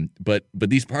 But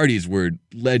these parties were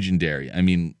legendary. I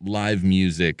mean, live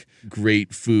music,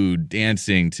 great food,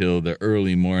 dancing till the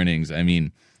early mornings. I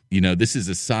mean, you know, this is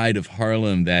a side of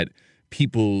Harlem that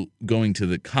people going to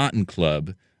the Cotton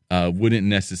Club wouldn't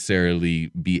necessarily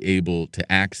be able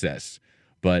to access.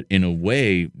 But in a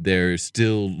way, they're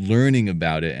still learning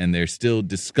about it and they're still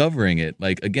discovering it.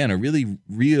 Like, again, a really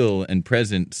real and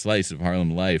present slice of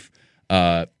Harlem life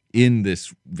in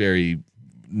this very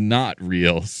not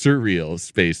real, surreal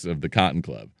space of the Cotton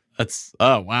Club.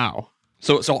 Oh, wow.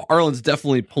 So Arlen's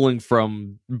definitely pulling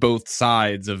from both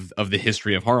sides of the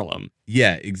history of Harlem.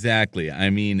 Yeah, exactly. I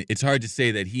mean, it's hard to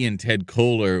say that he and Ted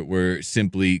Koehler were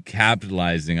simply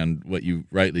capitalizing on what you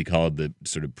rightly called the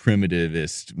sort of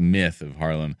primitivist myth of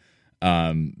Harlem.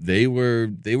 They were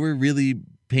really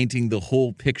painting the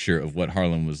whole picture of what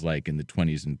Harlem was like in the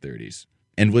 20s and 30s.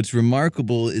 And what's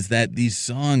remarkable is that these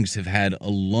songs have had a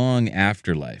long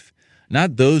afterlife.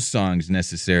 Not those songs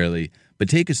necessarily, but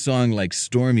take a song like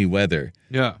Stormy Weather.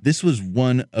 Yeah. This was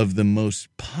one of the most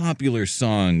popular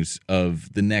songs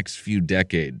of the next few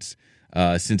decades.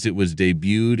 Since it was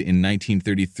debuted in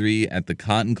 1933 at the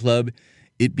Cotton Club,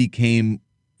 it became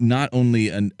not only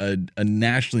a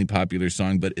nationally popular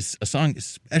song, but it's a song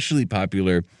especially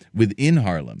popular within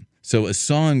Harlem. So a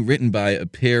song written by a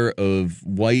pair of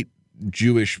white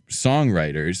Jewish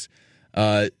songwriters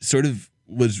sort of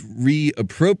was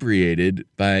reappropriated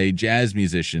by jazz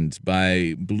musicians,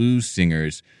 by blues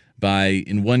singers, by,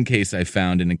 in one case I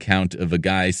found an account of a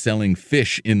guy selling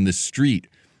fish in the street,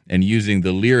 and using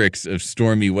the lyrics of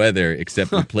Stormy Weather,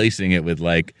 except replacing it with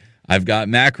like, I've got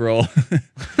mackerel.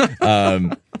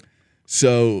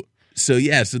 So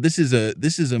this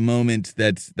is a moment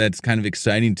that's kind of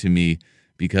exciting to me,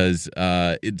 because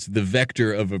it's the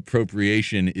vector of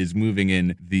appropriation is moving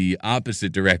in the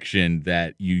opposite direction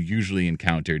that you usually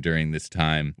encounter during this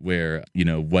time, where, you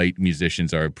know, white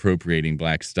musicians are appropriating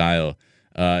black style.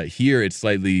 Here it's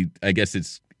slightly, I guess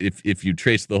it's, if you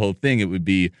trace the whole thing, it would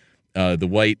be the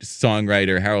white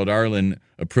songwriter Harold Arlen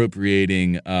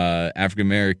appropriating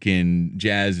African-American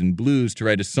jazz and blues to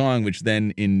write a song, which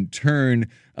then in turn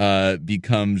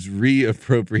becomes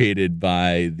reappropriated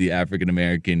by the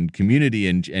African-American community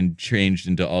and changed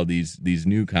into all these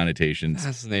new connotations.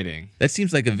 Fascinating. That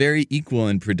seems like a very equal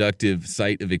and productive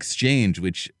site of exchange,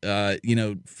 which, to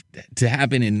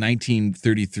happen in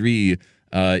 1933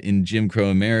 in Jim Crow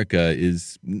America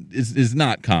is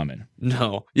not common.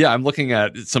 No. Yeah, I'm looking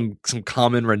at some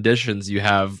common renditions. You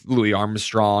have Louis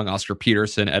Armstrong, Oscar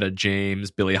Peterson, Etta James,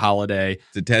 Billie Holiday.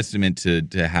 It's a testament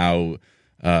to how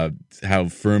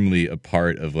firmly a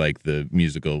part of like the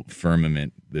musical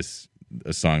firmament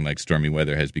a song like Stormy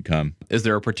Weather has become. Is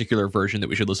there a particular version that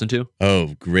we should listen to?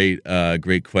 Oh,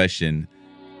 great question.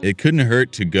 It couldn't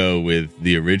hurt to go with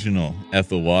the original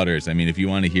Ethel Waters. I mean, if you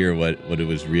want to hear what it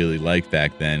was really like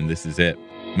back then, this is it.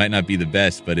 Might not be the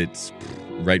best, but it's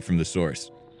right from the source.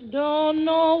 Don't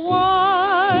know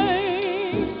why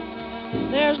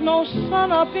there's no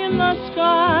sun up in the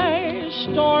sky,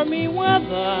 stormy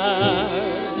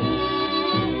weather.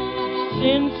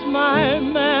 Since my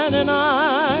man and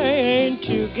I ain't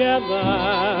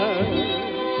together,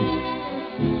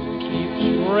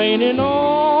 raining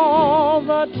all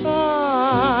the time.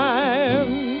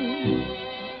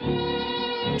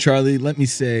 Charlie, let me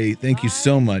say thank you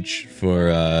so much for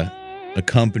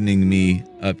accompanying me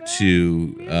up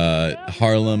to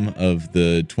Harlem of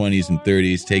the 20s and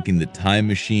 30s, taking the time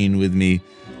machine with me,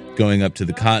 going up to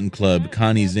the Cotton Club,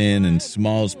 Connie's Inn, and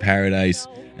Small's Paradise,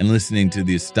 and listening to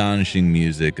the astonishing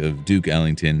music of Duke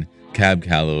Ellington, Cab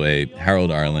Calloway, Harold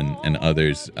Arlen, and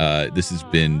others. This has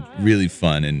been really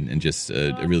fun and just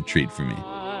a real treat for me.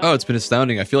 Oh, it's been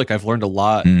astounding. I feel like I've learned a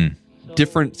lot.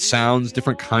 Different sounds,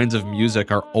 different kinds of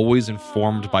music are always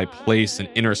informed by place and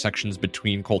intersections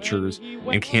between cultures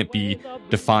and can't be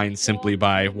defined simply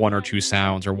by one or two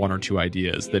sounds or one or two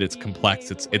ideas. That it's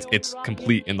complex, it's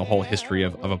complete in the whole history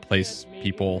of a place,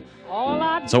 people,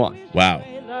 and so on. Wow.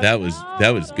 That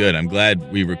was good. I'm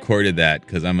glad we recorded that,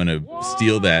 because I'm going to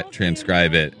steal that,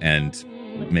 transcribe it, and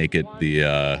make it the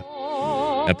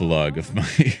epilogue of my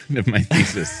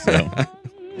thesis. So,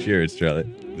 cheers, Charlie.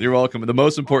 You're welcome. And the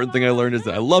most important thing I learned is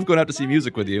that I love going out to see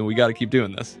music with you, and we got to keep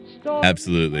doing this.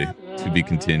 Absolutely. To be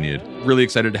continued. Really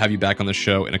excited to have you back on the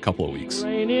show in a couple of weeks.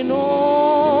 Raining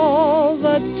all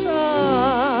the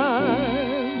time,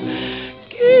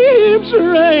 keeps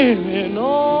raining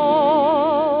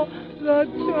all the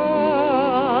time.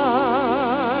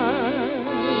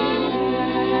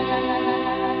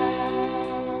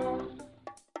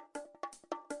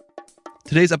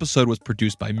 Today's episode was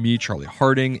produced by me, Charlie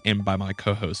Harding, and by my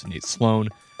co-host, Nate Sloan.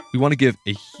 We want to give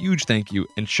a huge thank you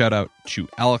and shout out to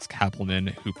Alex Kapelman,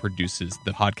 who produces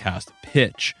the podcast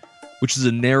Pitch, which is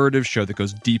a narrative show that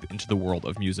goes deep into the world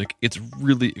of music. It's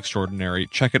really extraordinary.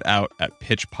 Check it out at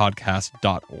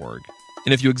pitchpodcast.org.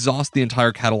 And if you exhaust the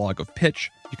entire catalog of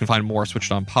Pitch, you can find more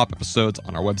Switched On Pop episodes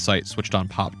on our website,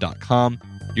 switchedonpop.com.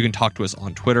 You can talk to us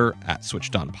on Twitter at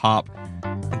switchedonpop.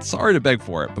 And sorry to beg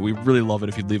for it, but we really love it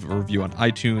if you'd leave a review on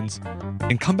iTunes.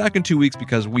 And come back in 2 weeks,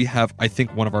 because we have, I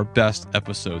think, one of our best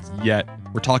episodes yet.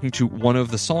 We're talking to one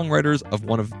of the songwriters of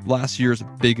one of last year's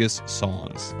biggest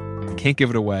songs. I can't give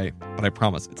it away, but I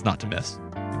promise it's not to miss.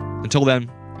 Until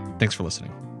then, thanks for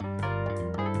listening.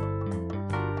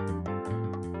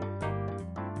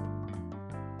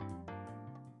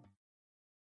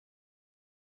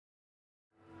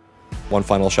 One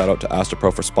final shout out to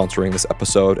Astapro for sponsoring this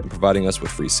episode and providing us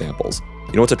with free samples.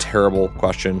 You know what's a terrible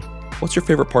question? What's your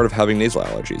favorite part of having nasal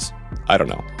allergies? I don't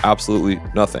know. Absolutely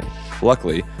nothing.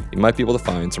 Luckily, you might be able to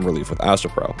find some relief with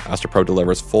Astapro. Astapro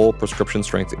delivers full prescription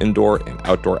strength indoor and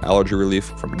outdoor allergy relief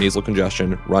from nasal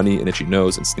congestion, runny and itchy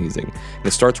nose, and sneezing. And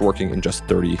it starts working in just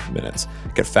 30 minutes.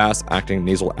 Get fast acting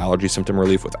nasal allergy symptom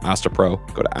relief with Astapro.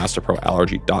 Go to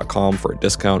astaproallergy.com for a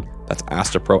discount. That's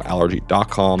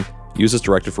astaproallergy.com. Use as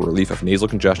directed for relief of nasal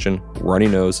congestion, runny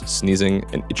nose, sneezing,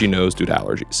 and itchy nose due to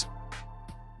allergies.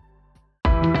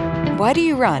 Why do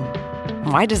you run?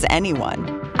 Why does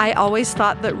anyone? I always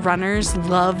thought that runners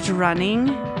loved running,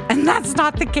 and that's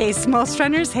not the case. Most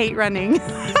runners hate running,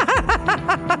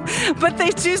 but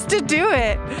they choose to do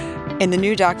it. In the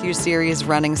new docuseries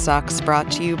Running Sucks,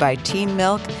 brought to you by Team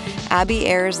Milk, Abby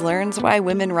Ayers learns why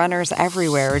women runners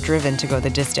everywhere are driven to go the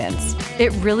distance.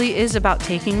 It really is about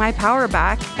taking my power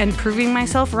back and proving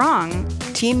myself wrong.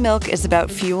 Team Milk is about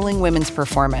fueling women's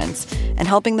performance and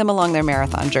helping them along their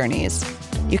marathon journeys.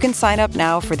 You can sign up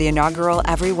now for the inaugural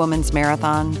Every Woman's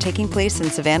Marathon taking place in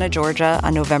Savannah, Georgia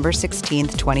on November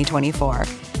 16th, 2024.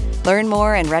 Learn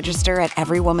more and register at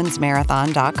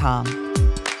everywomansmarathon.com.